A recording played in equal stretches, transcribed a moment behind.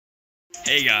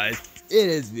Hey guys, it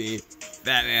is me,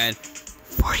 Batman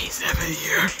 47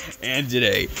 here, and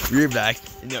today we're back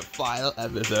in the final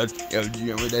episode of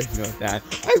Meltdown.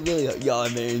 I really hope y'all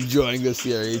have been enjoying this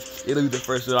series. It'll be the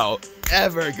first one I'll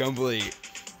ever complete.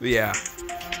 But yeah,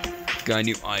 got a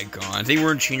new icon. I think we're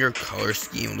gonna change our color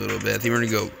scheme a little bit. I think we're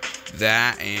gonna go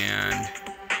that and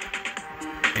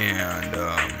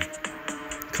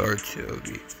color 2 will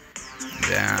be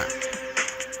that.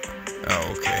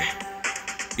 Oh, okay.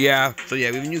 Yeah, so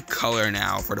yeah, we have a new color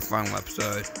now for the final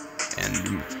episode,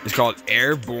 and it's called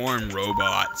Airborne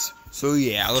Robots. So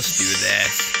yeah, let's do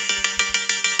this.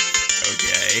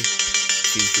 Okay,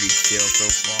 seems pretty chill so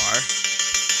far.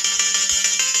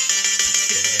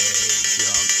 Okay,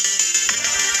 jump.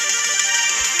 Yeah.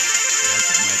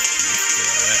 That's a nice piece to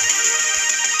it.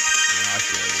 Yeah, that's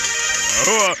really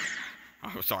good.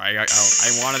 Oh, sorry, I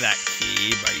wanted that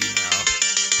key, but you know,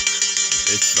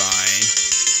 it's fine.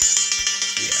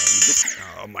 Yeah, let me just,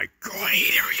 oh my god, I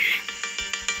hate everything.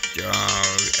 Okay.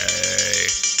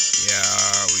 Yeah.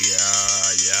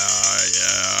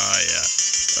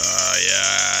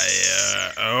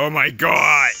 Oh my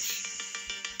gosh.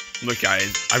 Look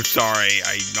guys, I'm sorry,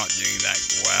 I'm not doing that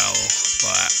well,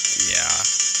 but yeah.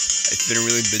 It's been a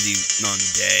really busy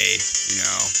day, you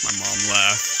know, my mom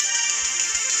left.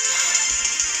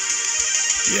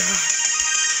 Yeah.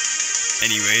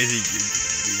 Anyways,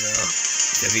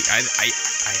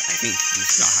 I think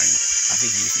he's not having. I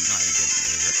think he's not having a good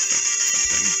mood or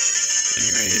something.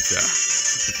 Anyways,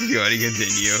 let's go ahead and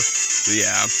continue. So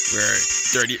yeah, we're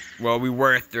 30. Well, we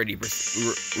were 30%.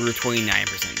 We were 29%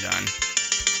 done.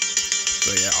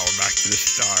 So yeah, we're back to the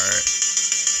start.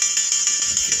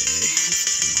 Okay.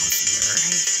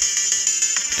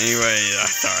 Anyway,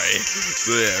 sorry.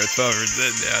 So yeah, we're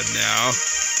 12% down now.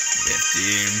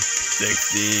 15.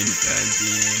 16, 17,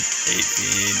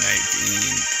 18, 19,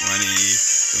 20, 21,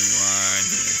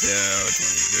 22,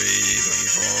 23,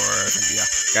 24, yeah.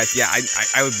 Guys, yeah,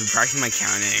 I've been practicing my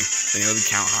counting, so I know to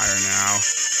count higher now.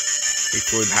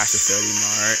 Before we pass the 30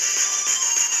 mark.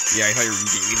 Yeah, I thought you were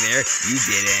getting me there. You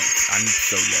didn't. I'm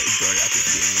so good at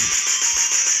this game.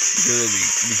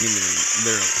 We can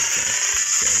literally, okay.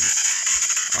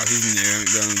 Oh, he's new.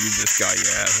 Don't use this guy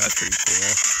yet. That's pretty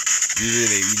cool.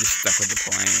 Usually we just stuck with the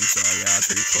plane, so yeah, it's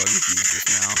pretty cool to use this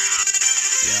now.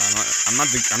 Yeah, I'm not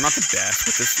the best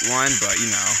with this one, but you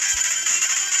know.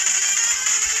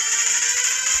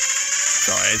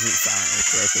 Sorry, I didn't silent real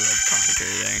quick because I was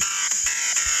concentrating.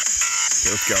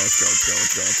 Okay, let's go.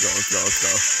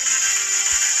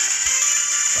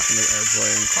 Back in the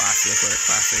airplane, classic icon.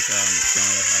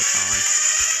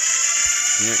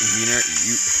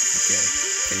 Okay,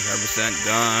 25%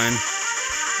 done.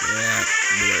 Yeah,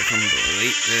 better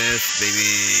complete this,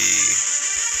 baby.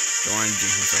 Don't want to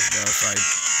jinx myself though, so I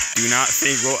do not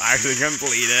think we'll actually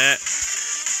complete it.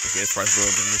 Okay, this part's a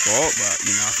little difficult, but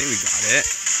you know, I think we got it.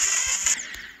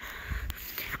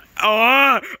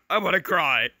 Oh, I want to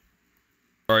cry.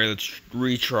 Alright, let's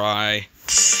retry.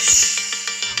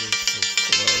 That was so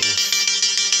close.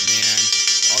 Man,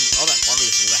 all that part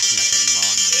was left and that's my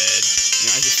mom did. You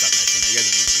know, I just stopped mentioning that. You guys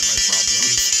are making my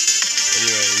problems.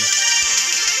 Anyways.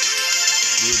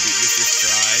 We'll beat this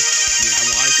try. You know,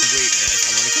 I want to complete this.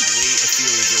 I want to complete a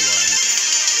series or one.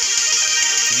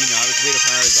 So, you know, I was waiting for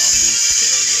our zombies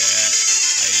too yet.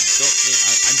 I don't think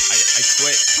I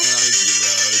quit coming on the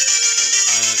zeros.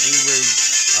 Anywhere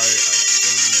I don't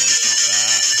even want to count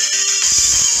that.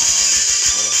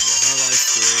 What else? I was only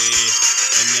 3,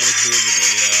 and then I cleared the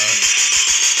beta.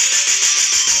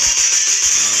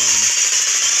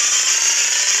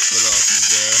 What else is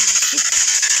there?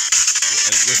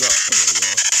 What's up? Okay,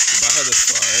 well, about how this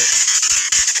part,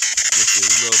 which is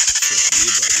a little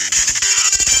tricky, but you know,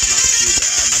 not too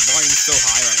bad. My volume's so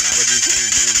high right now, but you can't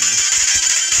even hear me.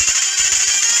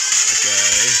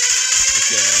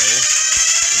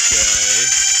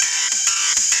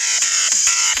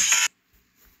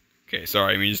 Okay,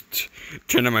 sorry, let me just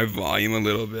turn down my volume a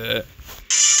little bit.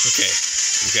 Okay.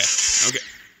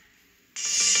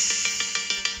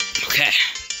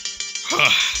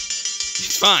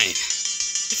 It's fine.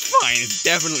 It's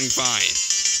definitely fine.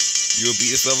 You'll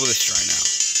beat this level this try now.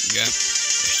 Okay?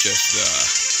 It's just,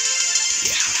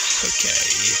 yeah, okay.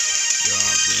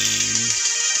 Dropping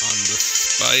on the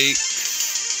spike.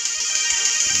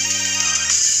 Yeah.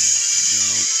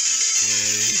 Jump.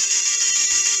 Okay.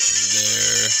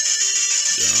 There.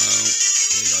 Jump.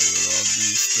 We gotta do all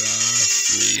these stuff.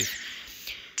 3.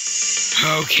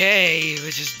 Okay,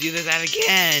 let's just do this out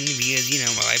again, because, you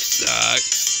know, my life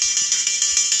sucks.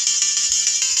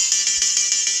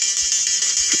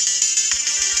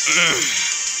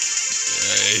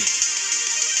 Okay.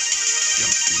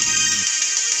 Jumping.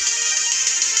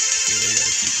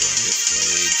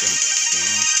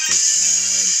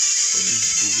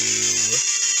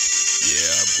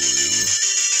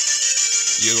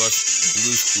 You watched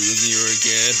Blue's Clues when you were a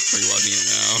kid? Or are you watching it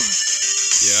now?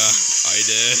 Yeah, I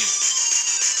did.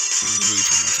 It was really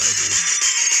traumatizing.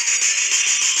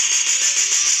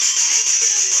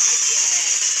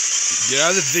 Get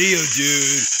out of the video,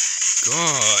 dude.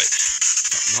 God.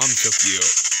 Mom took you.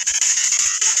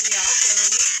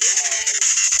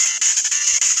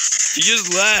 She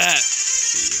just left.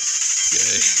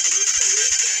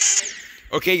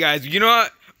 Okay. Okay, guys, you know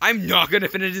what? I'm not gonna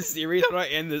finish this series. I'm not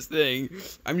end this thing.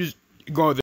 I'm just going with